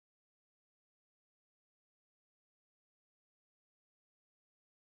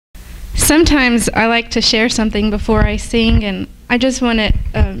Sometimes I like to share something before I sing, and I just want to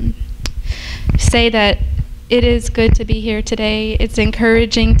say that it is good to be here today. It's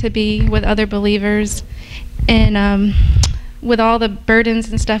encouraging to be with other believers, and with all the burdens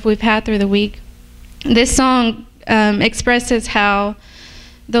and stuff we've had through the week. This song expresses how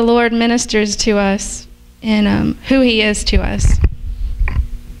the Lord ministers to us and who He is to us.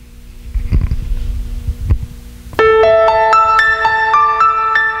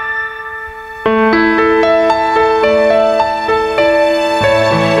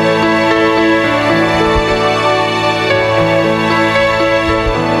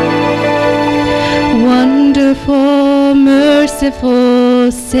 Wonderful,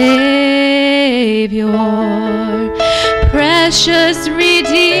 merciful Savior, precious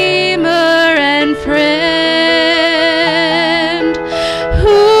Redeemer and friend, who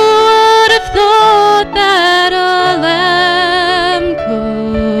would have thought that a lamb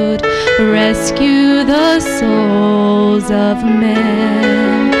could rescue the souls of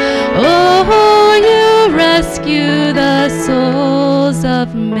men? Oh, you rescue the souls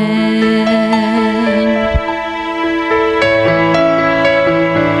of men.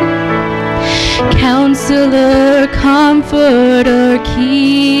 Counselor, comforter,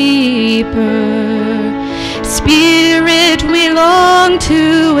 keeper, Spirit we long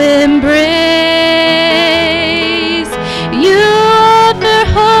to embrace. You offer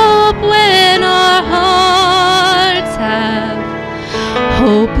hope when our hearts have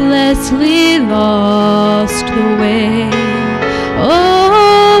hopelessly lost the way.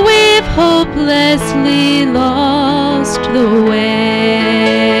 Oh, we've hopelessly lost the way.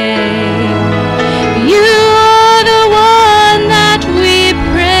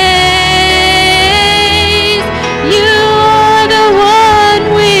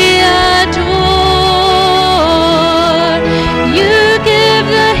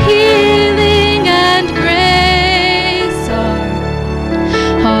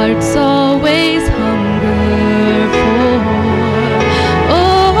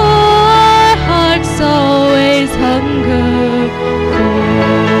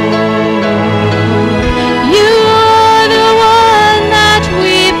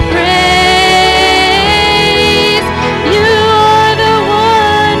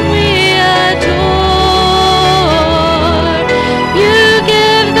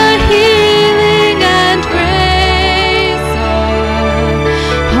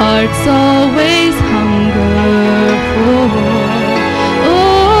 Always hunger for. Oh,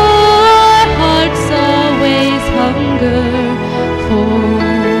 our hearts always hunger for.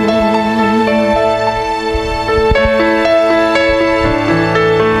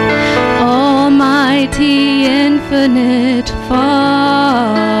 Almighty, infinite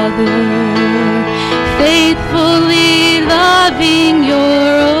Father, faithfully loving your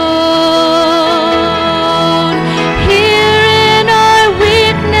own.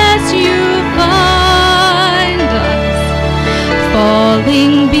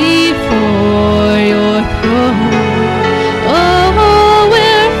 Falling before your throne. Oh,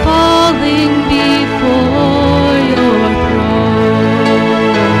 we're falling before your throne.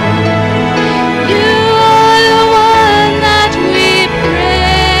 You are the one that we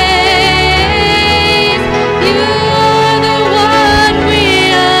praise. You are the one we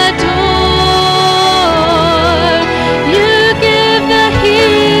adore. You give the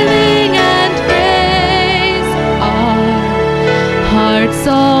healing and grace. Hearts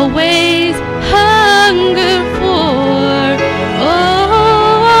always hunger for. Oh,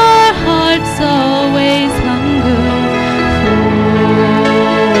 our hearts always hunger for.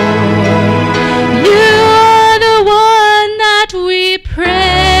 You are the one that we praise.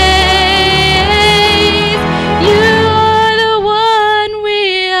 You are the one we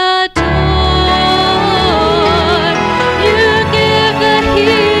adore. You give the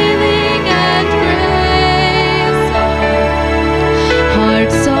healing and grace.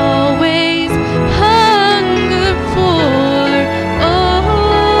 Hearts always hunger for. Oh,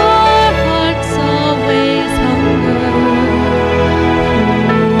 hearts always hunger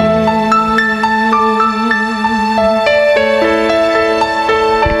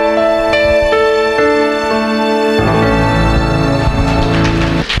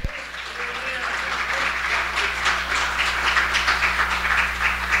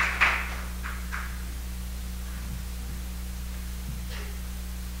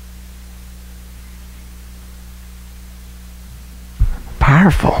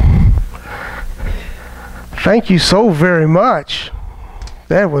Powerful. Thank you so very much.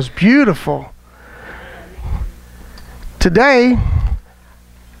 That was beautiful. Today,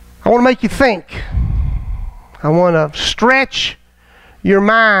 I want to make you think. I want to stretch your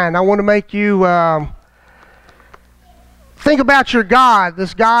mind. I want to make you think about your God,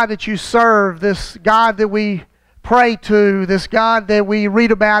 this God that you serve, this God that we pray to, this God that we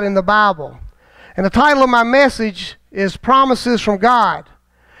read about in the Bible. And the title of my message is Promises from God.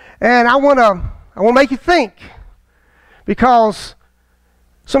 And I want to make you think, because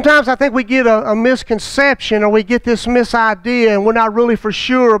sometimes I think we get a misconception, or we get this misidea, and we're not really for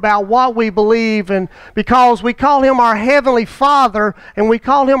sure about what we believe. And because we call him our Heavenly Father,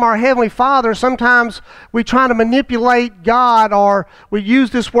 sometimes we try to manipulate God, or we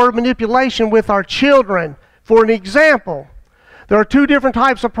use this word manipulation with our children. For an example, there are two different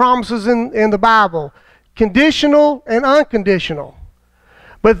types of promises in the Bible: conditional and unconditional.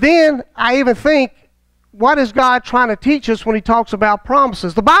 But then I even think, what is God trying to teach us when he talks about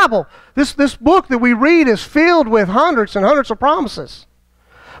promises? The Bible, this book that we read, is filled with hundreds and hundreds of promises.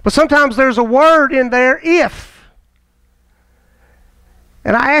 But sometimes there's a word in there, if.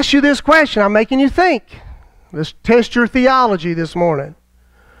 And I ask you this question, I'm making you think. Let's test your theology this morning.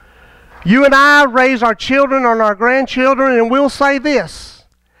 You and I raise our children and our grandchildren, and we'll say this: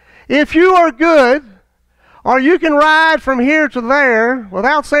 if you are good, or you can ride from here to there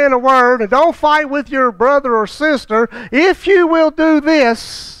without saying a word, and don't fight with your brother or sister, if you will do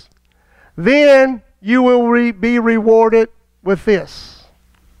this, then you will be rewarded with this.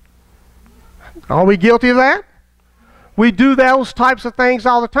 Are we guilty of that? We do those types of things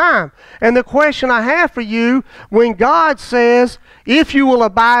all the time. And the question I have for you, when God says, if you will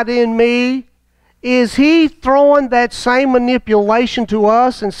abide in me, is he throwing that same manipulation to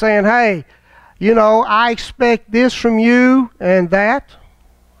us and saying, hey, you know, I expect this from you and that?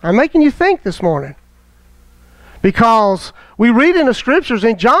 I'm making you think this morning. Because we read in the scriptures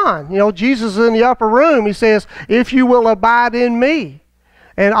in John, you know, Jesus is in the upper room. He says, if you will abide in me.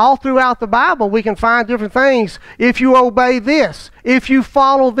 And all throughout the Bible, we can find different things. If you obey this, if you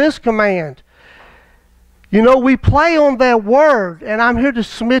follow this command. You know, we play on that word, and I'm here to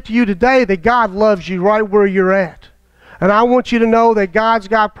submit to you today that God loves you right where you're at. And I want you to know that God's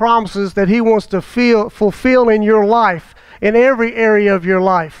got promises that he wants to fulfill in your life, in every area of your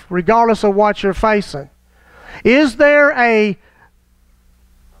life, regardless of what you're facing. Is there a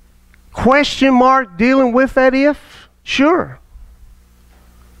question mark dealing with that if? Sure.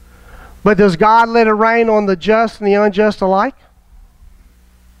 But does God let it rain on the just and the unjust alike?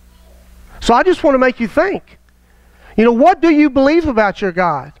 So I just want to make you think. You know, what do you believe about your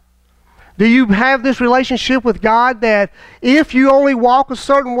God? Do you have this relationship with God that if you only walk a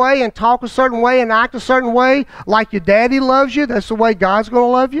certain way and talk a certain way and act a certain way, like your daddy loves you, that's the way God's going to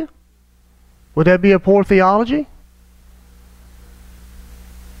love you? Would that be a poor theology?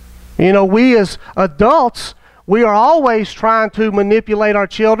 You know, we as adults, we are always trying to manipulate our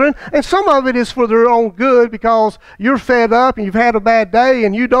children, and some of it is for their own good, because you're fed up and you've had a bad day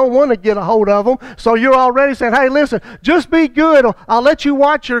and you don't want to get a hold of them, so you're already saying, hey, listen, just be good. I'll let you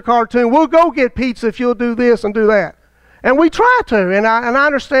watch your cartoon. We'll go get pizza if you'll do this and do that. And we try to, and I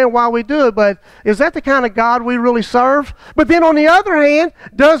understand why we do it, but is that the kind of God we really serve? But then on the other hand,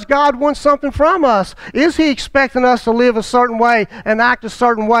 does God want something from us? Is he expecting us to live a certain way and act a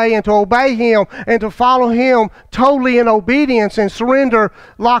certain way and to obey him and to follow him totally in obedience and surrender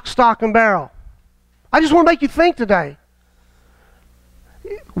lock, stock, and barrel? I just want to make you think today.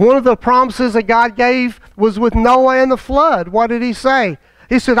 One of the promises that God gave was with Noah and the flood. What did he say?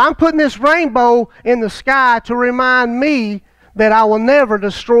 He said, I'm putting this rainbow in the sky to remind me that I will never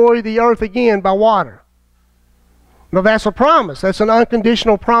destroy the earth again by water. Now that's a promise. That's an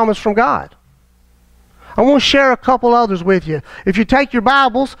unconditional promise from God. I want to share a couple others with you. If you take your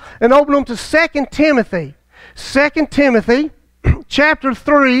Bibles and open them to 2 Timothy. 2 Timothy chapter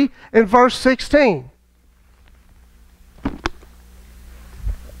 3 and verse 16.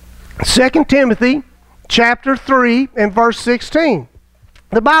 2 Timothy chapter 3 and verse 16.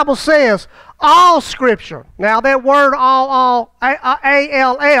 The Bible says, all Scripture. Now that word all,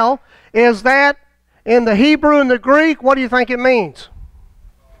 A-L-L, is that in the Hebrew and the Greek, what do you think it means?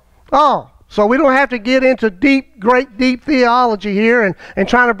 All. So we don't have to get into great deep theology here and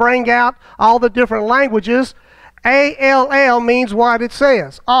trying to bring out all the different languages. A-L-L means what it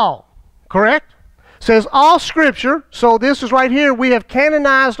says. All. Correct? Says all Scripture. So this is right here. We have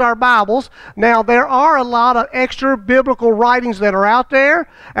canonized our Bibles. Now there are a lot of extra biblical writings that are out there,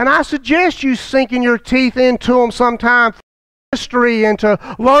 and I suggest you sinking your teeth into them sometime. History and to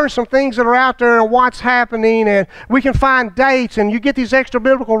learn some things that are out there and what's happening, and we can find dates, and you get these extra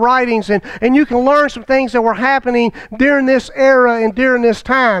biblical writings, and you can learn some things that were happening during this era and during this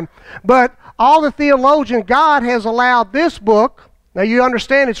time. But all the theologians, God has allowed this book Now you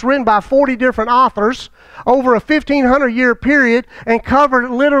understand it's written by 40 different authors over a 1,500-year period and covered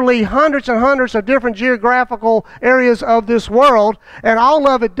literally hundreds and hundreds of different geographical areas of this world, and all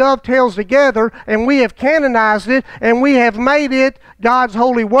of it dovetails together, and we have canonized it, and we have made it God's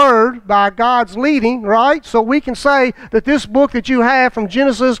holy word by God's leading, right? So we can say that this book that you have from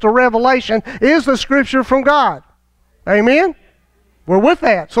Genesis to Revelation is the Scripture from God. Amen? We're with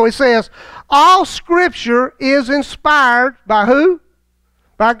that. So it says, all Scripture is inspired by who?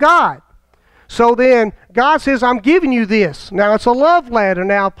 By God. So then, God says, I'm giving you this. Now, it's a love letter.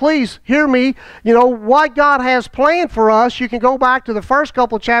 Now, please hear me. You know, what God has planned for us, you can go back to the first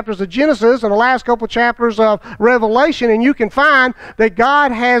couple of chapters of Genesis and the last couple of chapters of Revelation, and you can find that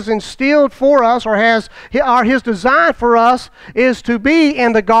God has instilled for us, or His design for us is to be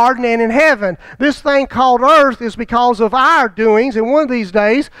in the garden and in heaven. This thing called earth is because of our doings, and one of these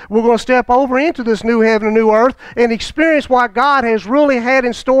days, we're going to step over into this new heaven and new earth and experience what God has really had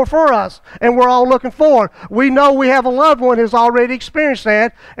in store for us, and we're all looking forward. We know we have a loved one who's already experienced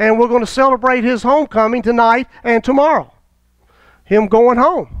that, and we're going to celebrate his homecoming tonight and tomorrow. Him going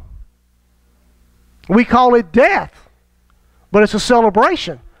home. We call it death, but it's a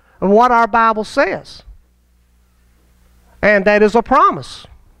celebration of what our Bible says. And that is a promise.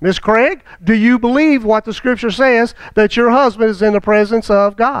 Miss Craig, do you believe what the Scripture says, that your husband is in the presence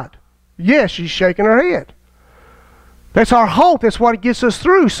of God? Yes, she's shaking her head. That's our hope. That's what gets us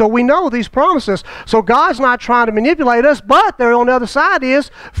through. So we know these promises. So God's not trying to manipulate us, but there on the other side is,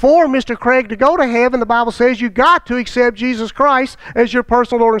 for Mr. Craig to go to heaven, the Bible says you've got to accept Jesus Christ as your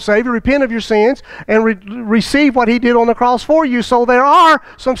personal Lord and Savior, repent of your sins, and receive what He did on the cross for you. So there are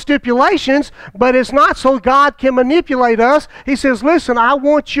some stipulations, but it's not so God can manipulate us. He says, listen, I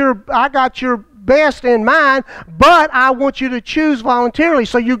got your best in mind, but I want you to choose voluntarily.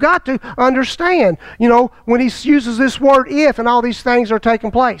 So you got to understand, you know, when he uses this word if and all these things are taking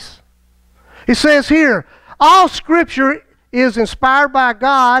place. He says here, all Scripture is inspired by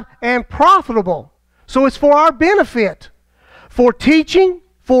God and profitable. So it's for our benefit, for teaching,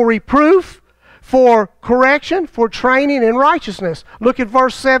 for reproof, for correction, for training in righteousness. Look at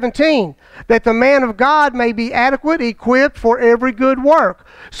verse 17. That the man of God may be adequate, equipped for every good work.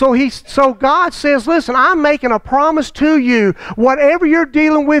 So God says, listen, I'm making a promise to you. Whatever you're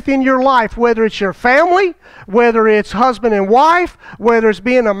dealing with in your life, whether it's your family, whether it's husband and wife, whether it's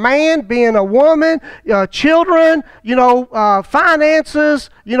being a man, being a woman, children, finances,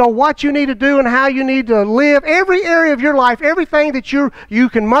 what you need to do and how you need to live, every area of your life, everything that you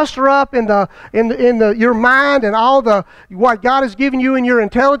can muster up in your mind and all what God has given you in your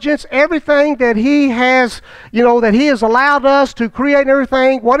intelligence, everything that He has, that He has allowed us to create and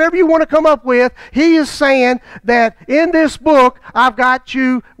everything, whatever you want to come up with, He is saying that in this book, I got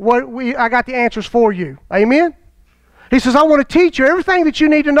the answers for you. Amen? He says, I want to teach you everything that you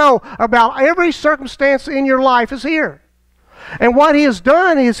need to know about every circumstance in your life is here. And what He has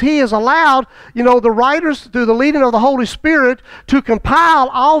done is He has allowed, the writers, through the leading of the Holy Spirit, to compile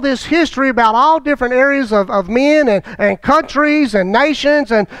all this history about all different areas of men and countries and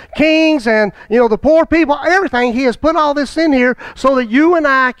nations and kings and, the poor people, everything. He has put all this in here so that you and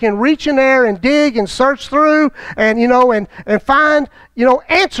I can reach in there and dig and search through and, and find,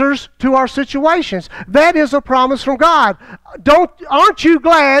 answers to our situations. That is a promise from God. Aren't you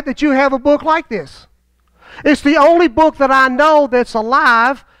glad that you have a book like this? It's the only book that I know that's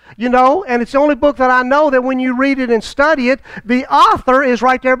alive, and it's the only book that I know that when you read it and study it, the author is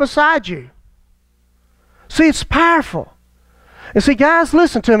right there beside you. See, it's powerful. And see, guys,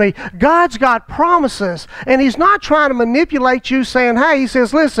 listen to me. God's got promises, and He's not trying to manipulate you saying, hey, He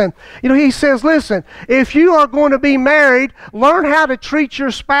says, listen, if you are going to be married, learn how to treat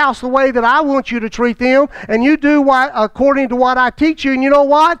your spouse the way that I want you to treat them, and you do according to what I teach you, and you know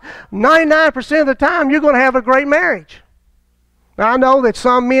what? 99% of the time, you're going to have a great marriage. Now, I know that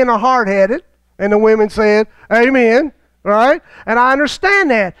some men are hard-headed, and the women said, amen. Right? And I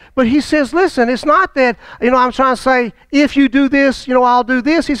understand that. But He says, listen, it's not that, I'm trying to say, if you do this, I'll do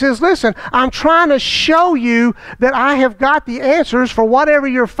this. He says, listen, I'm trying to show you that I have got the answers for whatever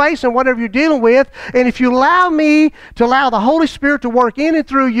you're facing, whatever you're dealing with. And if you allow me to allow the Holy Spirit to work in and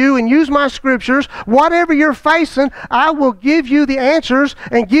through you and use my Scriptures, whatever you're facing, I will give you the answers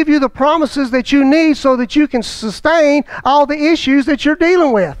and give you the promises that you need so that you can sustain all the issues that you're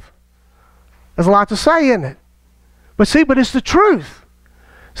dealing with. There's a lot to say, isn't it? But it's the truth.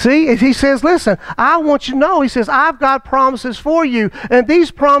 See, He says, listen, I want you to know, He says, I've got promises for you, and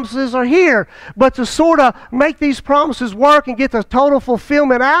these promises are here. But to sort of make these promises work and get the total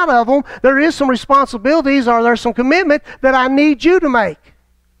fulfillment out of them, there is some responsibilities or there's some commitment that I need you to make.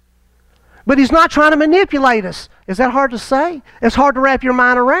 But he's not trying to manipulate us. Is that hard to say? It's hard to wrap your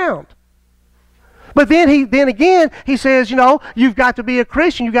mind around. But then again, he says, you know, you've got to be a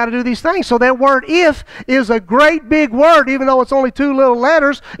Christian. You've got to do these things. So that word if is a great big word. Even though it's only 2 little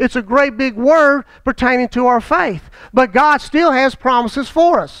letters, it's a great big word pertaining to our faith. But God still has promises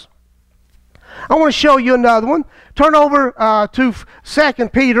for us. I want to show you another one. Turn over to 2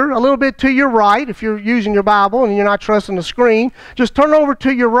 Peter, a little bit to your right, if you're using your Bible and you're not trusting the screen. Just turn over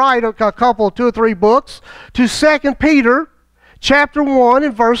to your right a couple, 2 or 3 books, to 2 Peter chapter 1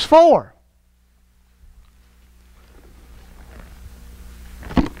 and verse 4.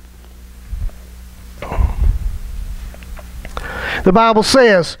 The Bible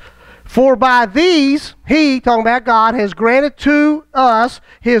says, for by these, he, talking about God, has granted to us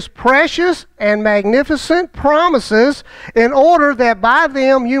his precious and magnificent promises, in order that by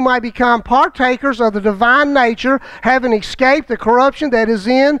them you might become partakers of the divine nature, having escaped the corruption that is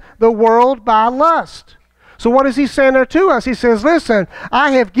in the world by lust. So what is he saying there to us? He says, listen,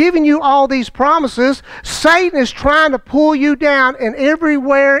 I have given you all these promises. Satan is trying to pull you down in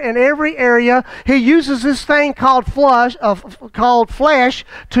everywhere, in every area. He uses this thing called flesh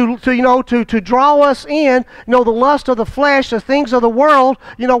to draw us in. You know, the lust of the flesh, the things of the world.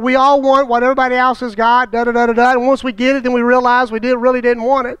 You know, we all want what everybody else has got, da-da-da-da-da. And once we get it, then we realize we really didn't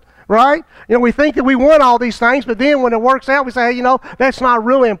want it. Right? You know, we think that we want all these things, but then when it works out, we say, hey, you know, that's not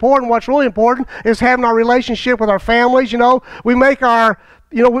really important. What's really important is having our relationship with our families. You know, we make our,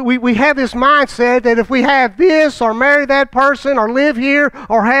 you know, we have this mindset that if we have this, or marry that person, or live here,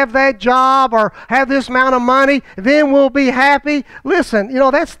 or have that job, or have this amount of money, then we'll be happy. Listen, you know,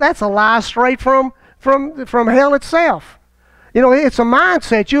 that's a lie straight from hell itself. You know, it's a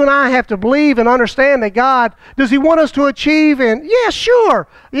mindset. You and I have to believe and understand that God, does he want us to achieve? And yeah, sure.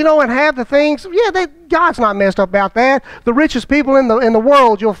 You know, and have the things. Yeah, God's not messed up about that. The richest people in the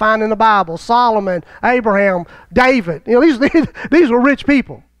world you'll find in the Bible: Solomon, Abraham, David. You know, these were rich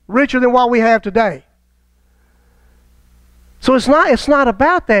people, richer than what we have today. So it's not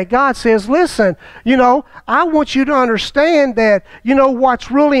about that. God says, listen, you know, I want you to understand that, you know, what's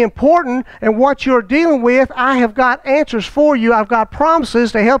really important and what you're dealing with, I have got answers for you. I've got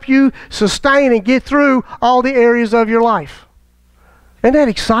promises to help you sustain and get through all the areas of your life. Isn't that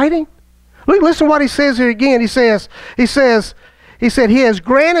exciting? Look, listen to what he says here again. He said, he has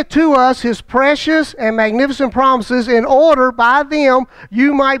granted to us his precious and magnificent promises, in order by them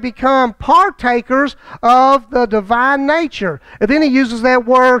you might become partakers of the divine nature. And then he uses that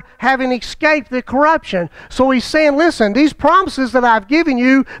word, having escaped the corruption. So he's saying, listen, these promises that I've given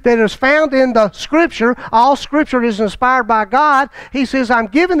you, that is found in the Scripture, all Scripture is inspired by God. He says, I'm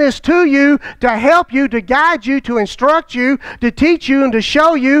giving this to you to help you, to guide you, to instruct you, to teach you, and to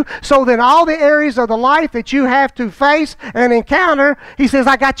show you, so that all the areas of the life that you have to face and encounter, he says,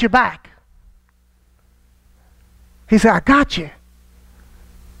 I got you back. He said, I got you.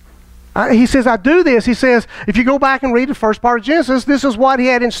 He says, I do this. He says, if you go back and read the first part of Genesis, this is what he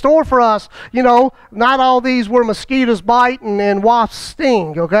had in store for us. You know, not all these were mosquitoes biting and wasps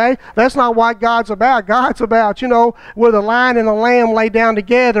sting, okay? That's not what God's about. God's about, you know, where the lion and the lamb lay down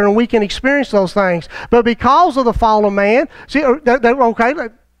together and we can experience those things. But because of the fall of man, see,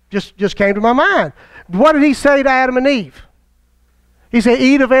 that just came to my mind. What did he say to Adam and Eve? He said,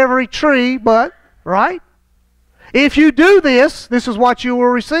 eat of every tree, but, right? If you do this, this is what you will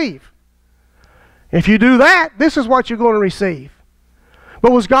receive. If you do that, this is what you're going to receive.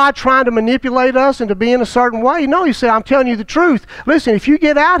 But was God trying to manipulate us into being a certain way? No, he said, I'm telling you the truth. Listen, if you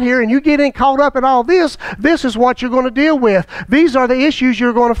get out here and you get caught up in all this, this is what you're going to deal with. These are the issues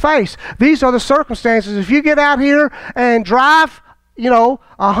you're going to face. These are the circumstances. If you get out here and drive, you know,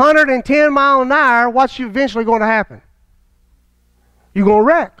 110 miles an hour, what's eventually going to happen? You're going to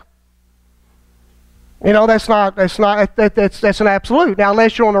wreck. You know, that's an absolute. Now,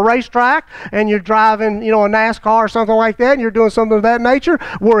 unless you're on a racetrack and you're driving, you know, a NASCAR or something like that, and you're doing something of that nature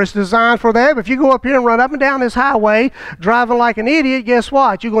where it's designed for that. But if you go up here and run up and down this highway driving like an idiot, guess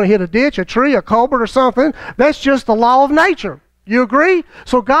what? You're going to hit a ditch, a tree, a culvert or something. That's just the law of nature. You agree?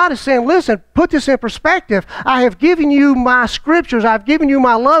 So God is saying, listen, put this in perspective. I have given you my scriptures. I've given you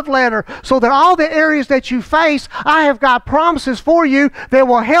my love letter, so that all the areas that you face, I have got promises for you that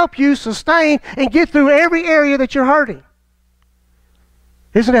will help you sustain and get through every area that you're hurting.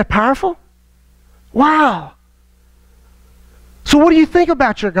 Isn't that powerful? Wow. So what do you think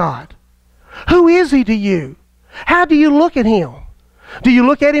about your God? Who is he to you? How do you look at him? Do you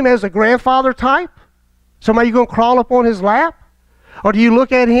look at him as a grandfather type? Somebody you're going to crawl up on his lap? Or do you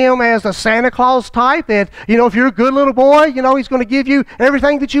look at him as a Santa Claus type that, you know, if you're a good little boy, you know, he's going to give you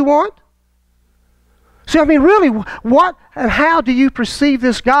everything that you want? See, I mean, really, what and how do you perceive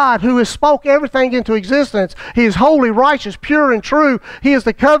this God who has spoke everything into existence? He is holy, righteous, pure, and true. He is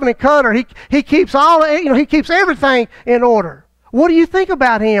the covenant cutter. He keeps he keeps everything in order. What do you think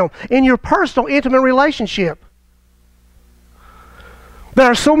about him in your personal, intimate relationship? There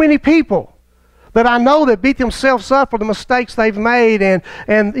are so many people that I know that beat themselves up for the mistakes they've made and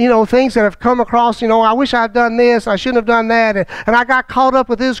things that have come across, I wish I'd done this, I shouldn't have done that, and I got caught up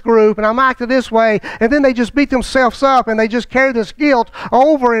with this group, and I'm acting this way, and then they just beat themselves up, and they just carry this guilt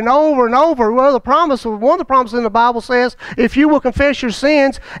over and over and over. Well, one of the promises in the Bible says, if you will confess your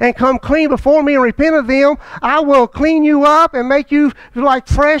sins and come clean before me and repent of them, I will clean you up and make you like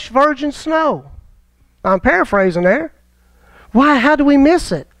fresh virgin snow. I'm paraphrasing there. Why? How do we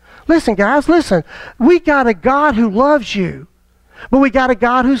miss it? Listen, guys, listen. We got a God who loves you, but we got a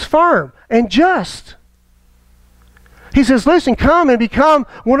God who's firm and just. He says, listen, come and become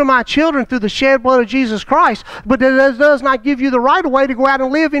one of my children through the shed blood of Jesus Christ, but that does not give you the right of way to go out and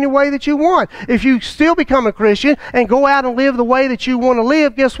live any way that you want. If you still become a Christian and go out and live the way that you want to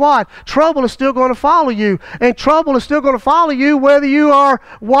live, guess what? Trouble is still going to follow you, and trouble is still going to follow you whether you are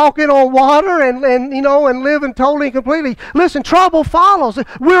walking on water and living totally and completely. Listen, trouble follows.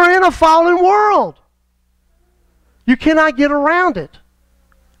 We're in a fallen world. You cannot get around it.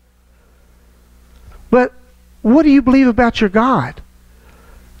 But what do you believe about your God?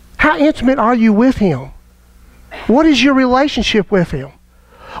 How intimate are you with him? What is your relationship with him?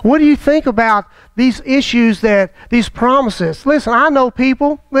 What do you think about these issues, these promises? Listen, I know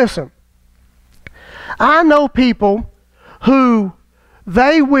people who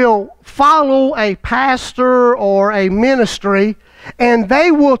they will follow a pastor or a ministry, and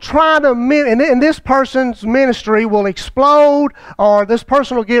they will try to, and this person's ministry will explode, or this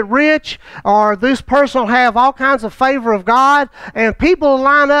person will get rich, or this person will have all kinds of favor of God, and people will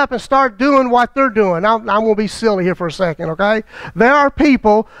line up and start doing what they're doing. I'm going to be silly here for a second, okay? There are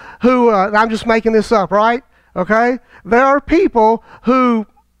people who, I'm just making this up, right? Okay? There are people who,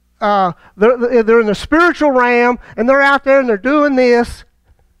 they're in the spiritual realm, and they're out there and they're doing this,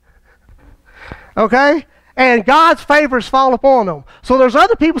 okay? And God's favors fall upon them. So there's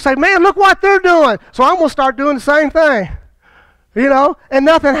other people say, man, look what they're doing. So I'm going to start doing the same thing. And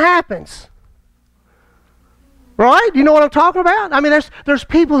nothing happens. Right? You know what I'm talking about? I mean, there's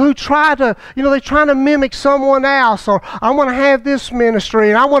people who try to, they're trying to mimic someone else, or I'm going to have this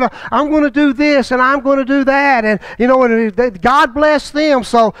ministry, and I'm going to do this, and I'm going to do that, and God bless them.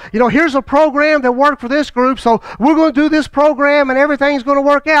 So, here's a program that worked for this group, so we're going to do this program, and everything's going to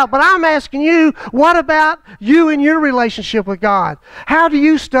work out. But I'm asking you, what about you and your relationship with God? How do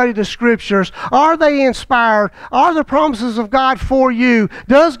you study the Scriptures? Are they inspired? Are the promises of God for you?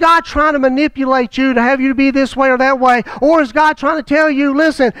 Does God try to manipulate you to have you to be this way or that way? Or is God trying to tell you,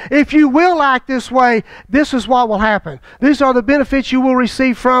 listen, if you will act this way, this is what will happen. These are the benefits you will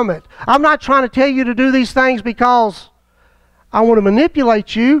receive from it. I'm not trying to tell you to do these things because I want to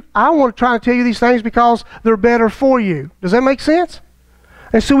manipulate you. I want to try to tell you these things because they're better for you. Does that make sense?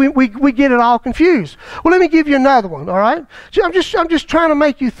 And so we get it all confused. Well, let me give you another one, all right? I'm just trying to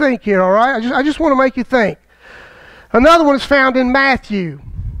make you think here, all right? I just want to make you think. Another one is found in Matthew.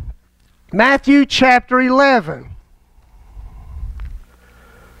 Matthew chapter 11.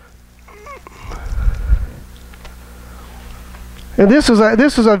 And this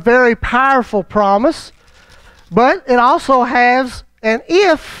is a very powerful promise, but it also has an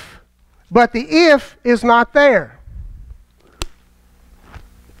if, but the if is not there.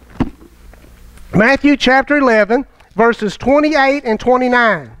 Matthew chapter 11, verses 28 and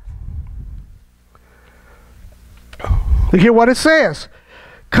 29. Look here what it says.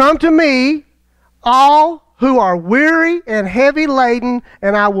 Come to me, all who are weary and heavy laden,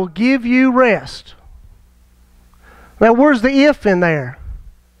 and I will give you rest. Now, where's the if in there?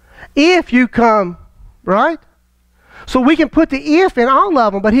 If you come, right? So we can put the if in all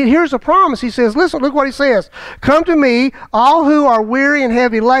of them, but here's a promise. He says, listen, look what he says. Come to me, all who are weary and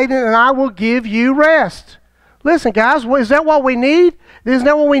heavy laden, and I will give you rest. Listen, guys, is that what we need? Isn't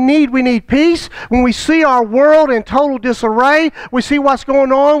that what we need? We need peace. When we see our world in total disarray, we see what's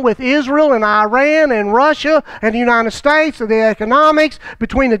going on with Israel and Iran and Russia and the United States and the economics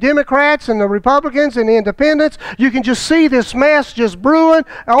between the Democrats and the Republicans and the independents. You can just see this mess just brewing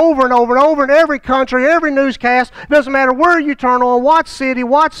over and over and over in every country, every newscast. It doesn't matter where you turn on, what city,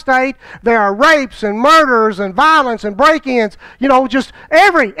 what state. There are rapes and murders and violence and break-ins. Just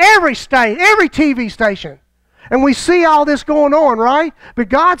every state, every TV station. And we see all this going on, right? But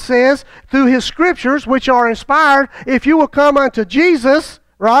God says, through His Scriptures, which are inspired, if you will come unto Jesus,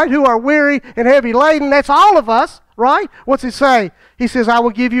 right, who are weary and heavy laden, that's all of us, right? What's He say? He says, I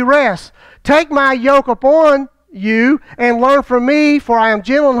will give you rest. Take my yoke upon you and learn from me, for I am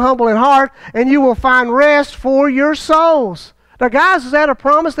gentle and humble in heart, and you will find rest for your souls. Now, guys, is that a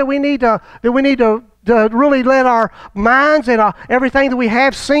promise that we need to really let our minds and everything that we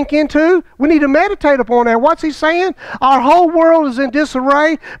have sink into? We need to meditate upon that. What's he saying? Our whole world is in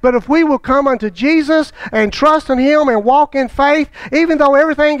disarray, but if we will come unto Jesus and trust in him and walk in faith, even though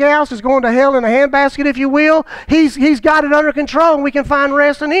everything else is going to hell in a handbasket, if you will, he's got it under control, and we can find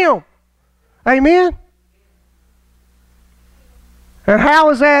rest in him. Amen? And how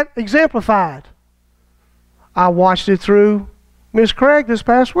is that exemplified? I watched it through Miss Craig this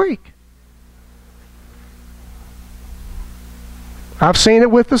past week. I've seen it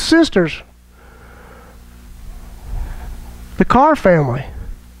with the sisters, the Carr family.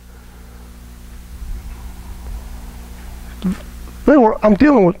 I'm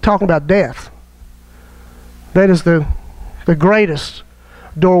talking about death. That is the greatest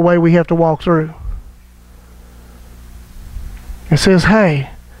doorway we have to walk through. It says, hey,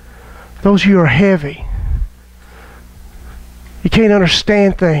 those of you who are heavy, you can't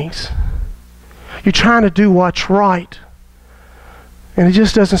understand things. You're trying to do what's right, and it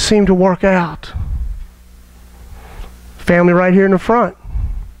just doesn't seem to work out. Family right here in the front,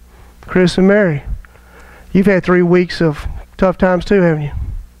 Chris and Mary. You've had 3 weeks of tough times too, haven't you?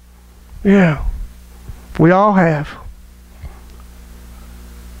 Yeah, we all have.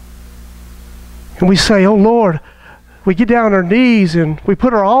 And we say, oh Lord, we get down on our knees and we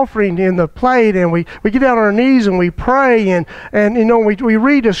put our offering in the plate, and we get down on our knees and we pray, and you know, we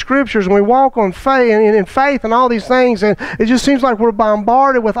read the scriptures and we walk on faith and in faith and all these things, and it just seems like we're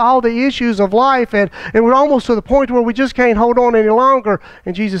bombarded with all the issues of life, and we're almost to the point where we just can't hold on any longer.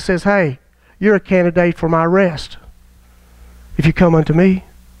 And Jesus says, hey, you're a candidate for my rest if you come unto me.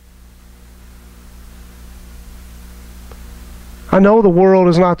 I know the world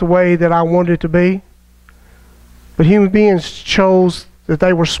is not the way that I wanted it to be, but human beings chose that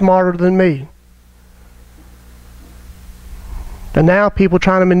they were smarter than me. And now people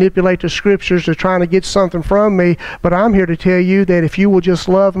trying to manipulate the scriptures, they're trying to get something from me. But I'm here to tell you that if you will just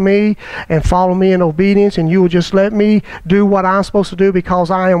love me and follow me in obedience, and you will just let me do what I'm supposed to do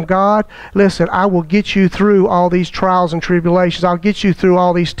because I am God, listen, I will get you through all these trials and tribulations. I'll get you through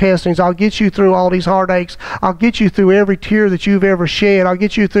all these testings. I'll get you through all these heartaches. I'll get you through every tear that you've ever shed. I'll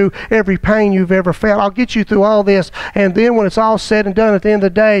get you through every pain you've ever felt. I'll get you through all this. And then when it's all said and done, at the end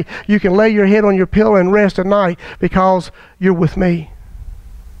of the day, you can lay your head on your pillow and rest at night because you're with me.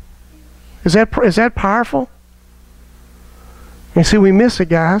 Is that powerful? And see, we miss it,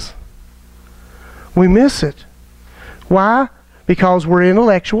 guys. We miss it. Why? Because we're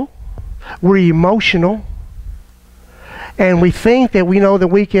intellectual, we're emotional, and we think that we know that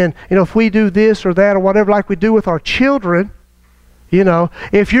we can, you know, if we do this or that or whatever, like we do with our children, you know,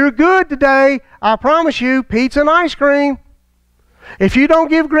 if you're good today, I promise you, pizza and ice cream. If you don't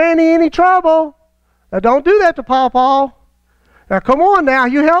give Granny any trouble, now don't do that to Pawpaw. Now, come on now.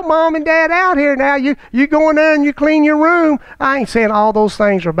 You help Mom and Dad out here now. You go in there and you clean your room. I ain't saying all those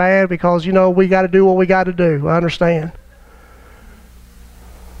things are bad because, you know, we got to do what we got to do. I understand.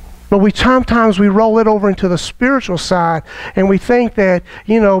 But sometimes we roll it over into the spiritual side, and we think that,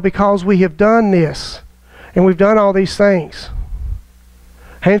 you know, because we have done this and we've done all these things.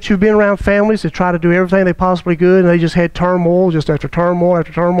 Haven't you been around families that try to do everything they possibly could, and they just had turmoil just after turmoil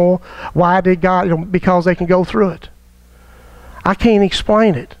after turmoil? Why did God? You know, because they can go through it. I can't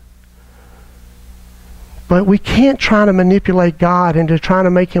explain it. But we can't try to manipulate God into trying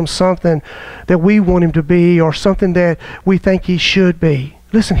to make him something that we want him to be or something that we think he should be.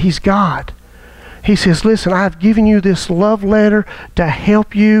 Listen, he's God. He says, listen, I've given you this love letter to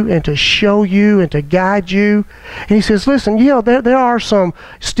help you and to show you and to guide you. And he says, listen, yeah, there are some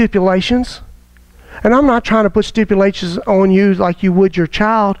stipulations. And I'm not trying to put stipulations on you like you would your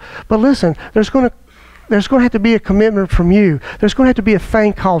child. But listen, there's going to have to be a commitment from you. There's going to have to be a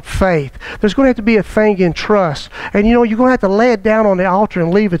thing called faith. There's going to have to be a thing in trust. And you know, you're going to have to lay it down on the altar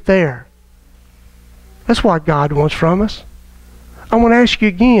and leave it there. That's what God wants from us. I want to ask you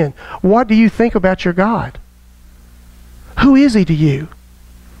again, what do you think about your God? Who is he to you?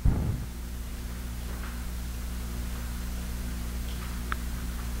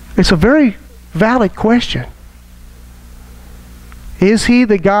 It's a very valid question. Is he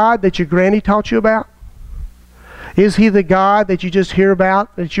the God that your granny taught you about? Is he the God that you just hear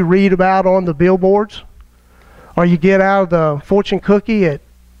about, that you read about on the billboards? Or you get out of the fortune cookie at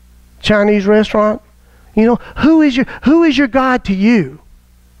Chinese restaurant? You know, who is your God to you?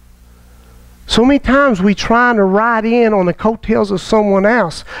 So many times we trying to ride in on the coattails of someone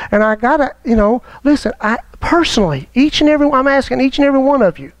else. And I gotta, you know, listen, I'm asking each and every one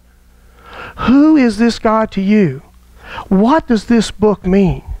of you, Who is this God to you? What does this book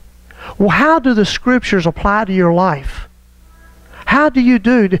mean? Well, how do the scriptures apply to your life? How do you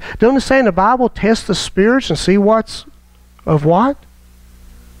do? Don't it say in the Bible, test the spirits and see what's of what?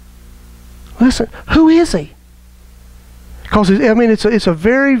 Listen, who is he? Because, it's a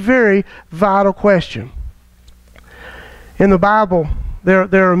very, very vital question. In the Bible,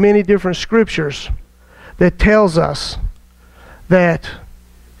 there are many different scriptures that tells us that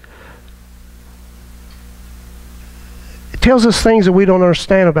it tells us things that we don't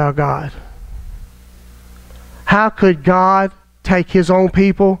understand about God. How could God take his own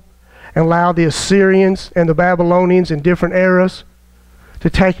people and allow the Assyrians and the Babylonians in different eras to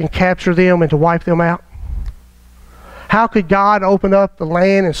take and capture them and to wipe them out? How could God open up the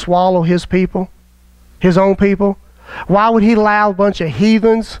land and swallow his people, his own people? Why would he allow a bunch of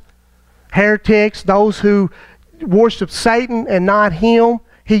heathens, heretics, those who worship Satan and not him?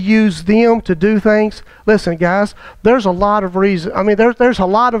 He used them to do things. Listen, guys, there's a lot of reasons. There's a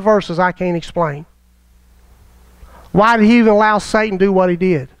lot of verses I can't explain. Why did he even allow Satan to do what he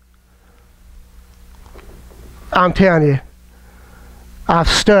did? I'm telling you, I've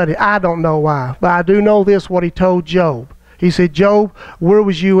studied. I don't know why, but I do know this, what he told Job. He said, Job, where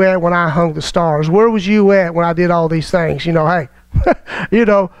was you at when I hung the stars? Where was you at when I did all these things? Hey,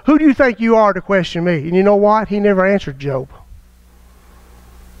 who do you think you are to question me? And you know what? He never answered Job.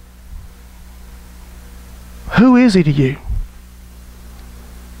 Who is he to you?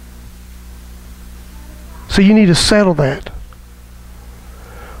 So you need to settle that.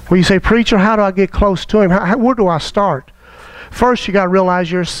 Well, you say, preacher, how do I get close to him? Where do I start? First, you got to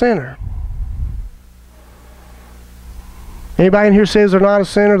realize you're a sinner. Anybody in here says they're not a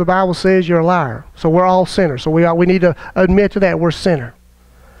sinner, the Bible says you're a liar. So we're all sinners. So we need to admit to that we're a sinner.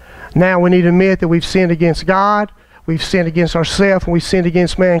 Now we need to admit that we've sinned against God, we've sinned against ourselves, and we've sinned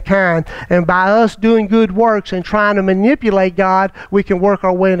against mankind. And by us doing good works and trying to manipulate God, we can work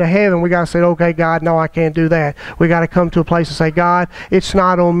our way into heaven. We got to say, okay, God, no, I can't do that. We got to come to a place and say, God, it's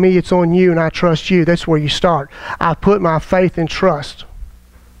not on me, it's on you, and I trust you. That's where you start. I put my faith and trust.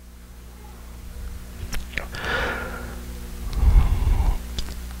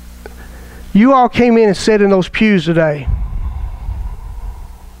 You all came in and sat in those pews today.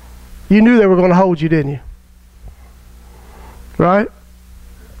 You knew they were going to hold you, didn't you? Right?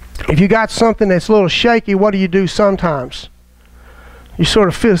 If you got something that's a little shaky, what do you do sometimes? You sort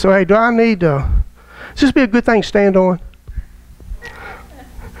of feel, so hey, do I need to, does this be a good thing to stand on?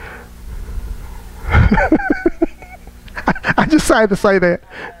 I just decided to say that.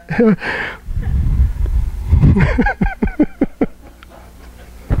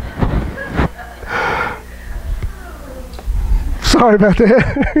 Sorry about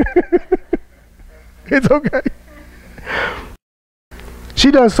that. It's okay. She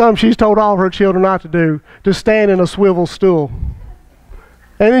done something she's told all her children not to do, to stand in a swivel stool.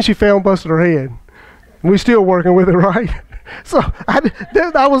 And then she fell and busted her head. We're still working with it, right? So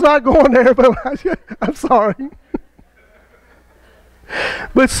I was not going there, but I'm sorry.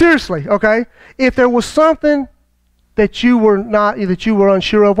 But seriously, okay, if there was something that you were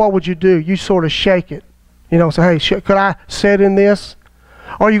unsure of, what would you do? You sort of shake it. Say, hey, could I sit in this?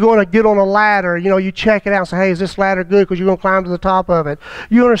 Or are you going to get on a ladder, you check it out and say, hey, is this ladder good? Because you're going to climb to the top of it.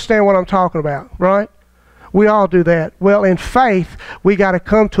 You understand what I'm talking about, right? We all do that. Well, in faith, we got to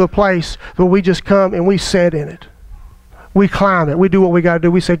come to a place where we just come and we sit in it. We climb it. We do what we got to do.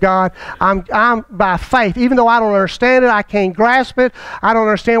 We say, God, I'm by faith. Even though I don't understand it, I can't grasp it. I don't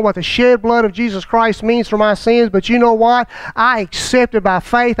understand what the shed blood of Jesus Christ means for my sins. But you know what? I accept it by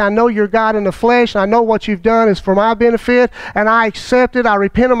faith. I know you're God in the flesh. And I know what you've done is for my benefit. And I accept it. I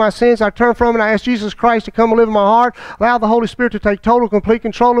repent of my sins. I turn from it. And I ask Jesus Christ to come and live in my heart. Allow the Holy Spirit to take total, complete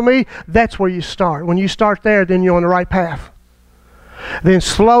control of me. That's where you start. When you start there, then you're on the right path. Then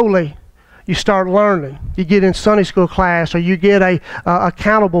slowly, you start learning. You get in Sunday school class, or you get a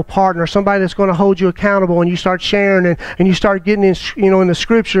accountable partner, somebody that's going to hold you accountable, and you start sharing, and you start getting in, in the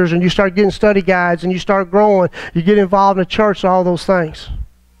scriptures, and you start getting study guides, and you start growing. You get involved in the church, all those things.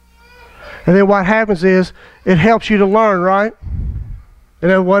 And then what happens is it helps you to learn, right? You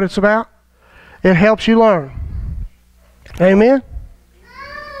know what it's about? It helps you learn. Amen?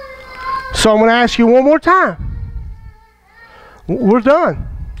 So I'm going to ask you one more time. We're done.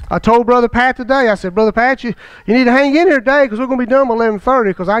 I told Brother Pat today, I said, Brother Pat, you need to hang in here today because we're going to be done by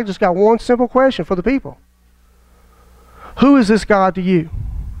 11:30 because I just got one simple question for the people. Who is this God to you?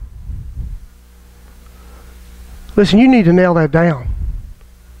 Listen, you need to nail that down.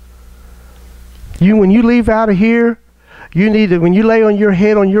 When you leave out of here, you need to, when you lay on your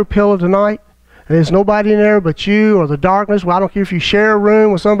head on your pillow tonight and there's nobody in there but you or the darkness. Well, I don't care if you share a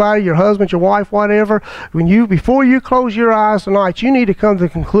room with somebody, your husband, your wife, whatever. Before you close your eyes tonight, you need to come to the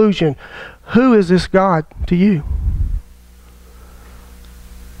conclusion, who is this God to you?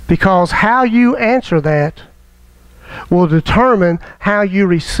 Because how you answer that will determine how you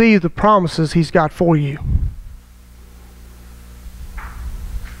receive the promises He's got for you.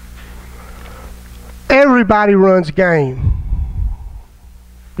 Everybody runs game.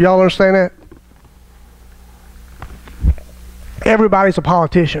 Y'all understand that? Everybody's a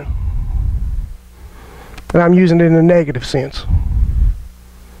politician. And I'm using it in a negative sense.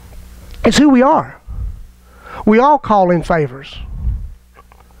 It's who we are. We all call in favors.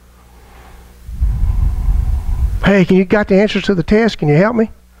 Hey, you got the answers to the test? Can you help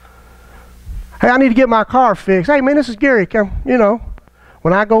me? Hey, I need to get my car fixed. Hey, man, this is Gary.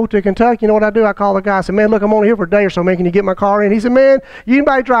 When I go to Kentucky, you know what I do? I call the guy. I say, man, look, I'm only here for a day or so, man. Can you get my car in? He said, man,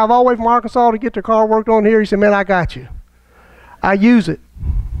 anybody drive all the way from Arkansas to get their car worked on here? He said, man, I got you. I use it.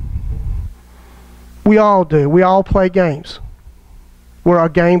 We all do. We all play games. We're a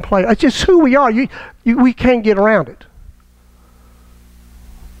game player. It's just who we are. We can't get around it.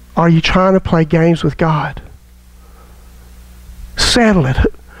 Are you trying to play games with God? Settle it.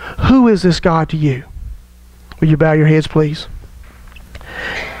 Who is this God to you? Will you bow your heads, please?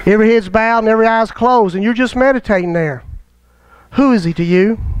 Every head's bowed and every eye's closed, and you're just meditating there. Who is He to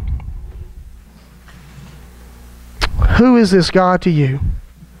you? Who is this God to you?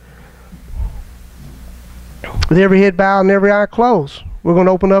 With every head bowed and every eye closed, we're going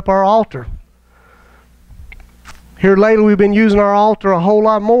to open up our altar. Here lately we've been using our altar a whole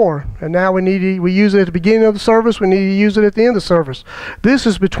lot more, and now we use it at the beginning of the service. We need to use it at the end of the service. This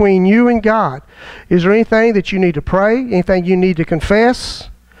is between you and God. Is there anything that you need to pray? Anything you need to confess?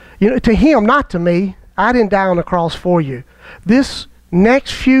 To Him, not to me. I didn't die on the cross for you. This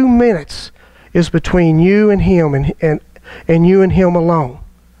next few minutes is between you and Him, and you and Him alone.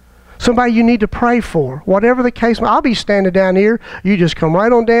 Somebody you need to pray for. Whatever the case, I'll be standing down here. You just come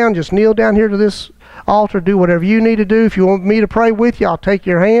right on down, just kneel down here to this altar, do whatever you need to do. If you want me to pray with you, I'll take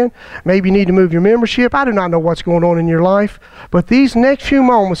your hand. Maybe you need to move your membership. I do not know what's going on in your life, but these next few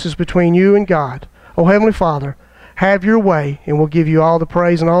moments is between you and God. Oh, Heavenly Father, have your way, and we'll give you all the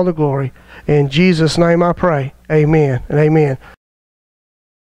praise and all the glory. In Jesus' name I pray. Amen and amen.